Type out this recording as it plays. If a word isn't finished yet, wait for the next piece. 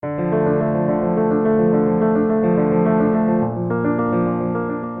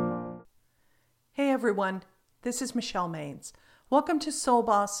everyone, this is Michelle Maines. Welcome to Soul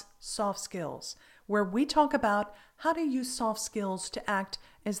Boss Soft Skills, where we talk about how to use soft skills to act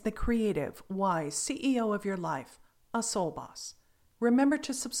as the creative, wise CEO of your life, a soul boss. Remember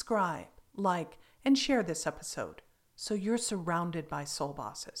to subscribe, like, and share this episode so you're surrounded by soul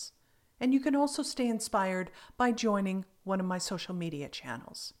bosses. And you can also stay inspired by joining one of my social media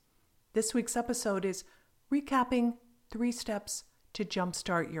channels. This week's episode is recapping 3 steps to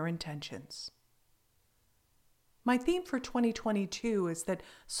jumpstart your intentions. My theme for 2022 is that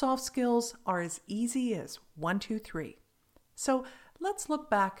soft skills are as easy as 1, 2, 3. So let's look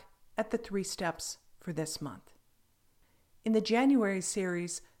back at the 3 steps for this month. In the January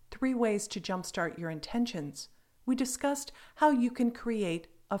series, 3 Ways to Jumpstart Your Intentions, we discussed how you can create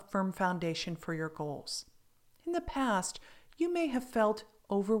a firm foundation for your goals. In the past, you may have felt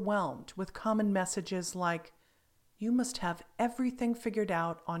overwhelmed with common messages like, you must have everything figured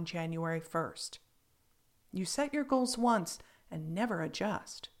out on January 1st. You set your goals once and never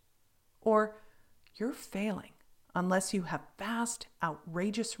adjust. Or, you're failing unless you have fast,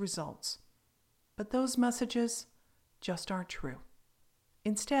 outrageous results. But those messages just aren't true.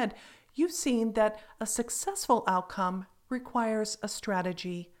 Instead, you've seen that a successful outcome requires a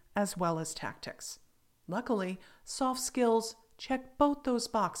strategy as well as tactics. Luckily, soft skills check both those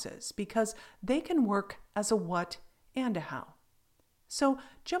boxes because they can work as a what and a how. So,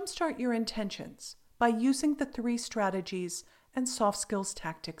 jumpstart your intentions by using the 3 strategies and soft skills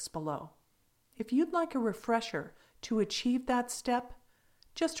tactics below. If you'd like a refresher to achieve that step,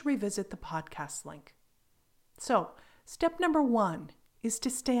 just revisit the podcast link. So, step number 1 is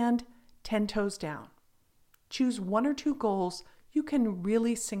to stand 10 toes down. Choose 1 or 2 goals you can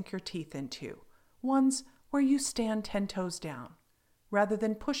really sink your teeth into, ones where you stand 10 toes down, rather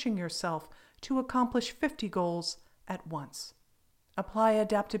than pushing yourself to accomplish 50 goals at once. Apply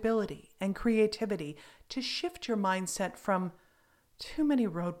adaptability and creativity to shift your mindset from too many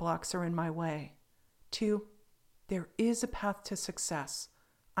roadblocks are in my way to there is a path to success.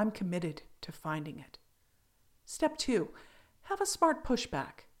 I'm committed to finding it. Step 2, have a smart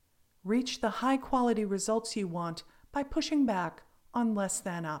pushback. Reach the high-quality results you want by pushing back on less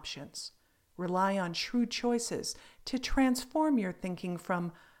than options. Rely on shrewd choices to transform your thinking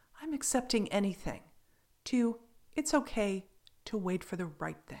from I'm accepting anything to it's okay to wait for the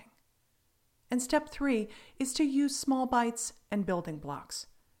right thing. And step 3 is to use small bites and building blocks.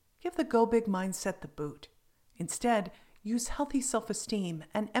 Give the go big mindset the boot. Instead, use healthy self-esteem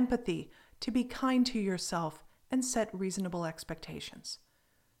and empathy to be kind to yourself and set reasonable expectations.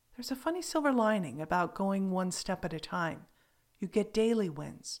 There's a funny silver lining about going 1 step at a time. You get daily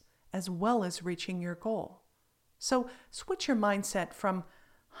wins as well as reaching your goal. So switch your mindset from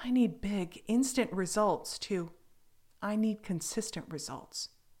I need big, instant results to I need consistent results,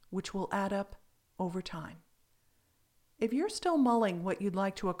 which will add up over time. If you're still mulling what you'd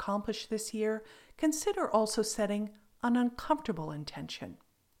like to accomplish this year, consider also setting an uncomfortable intention.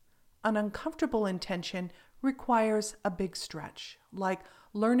 An uncomfortable intention requires a big stretch, like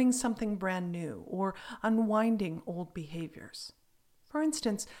learning something brand new or unwinding old behaviors. For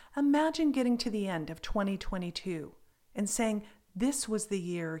instance, imagine getting to the end of 2022 and saying this was the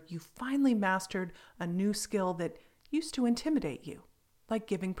year you finally mastered a new skill that used to intimidate you, like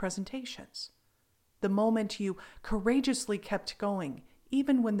giving presentations. The moment you courageously kept going,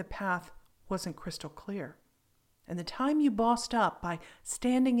 even when the path wasn't crystal clear. And the time you bossed up by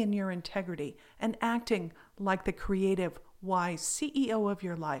standing in your integrity and acting like the creative, wise CEO of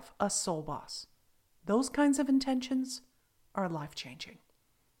your life, a soul boss. Those kinds of intentions are life-changing.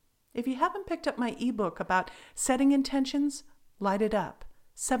 If you haven't picked up my ebook about setting intentions, light it up.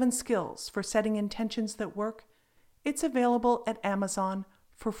 7 skills for setting intentions that work. It's available at Amazon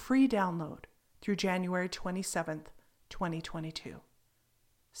for free download through January 27th, 2022.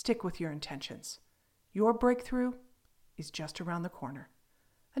 Stick with your intentions. Your breakthrough is just around the corner.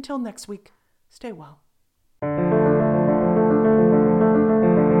 Until next week, stay well.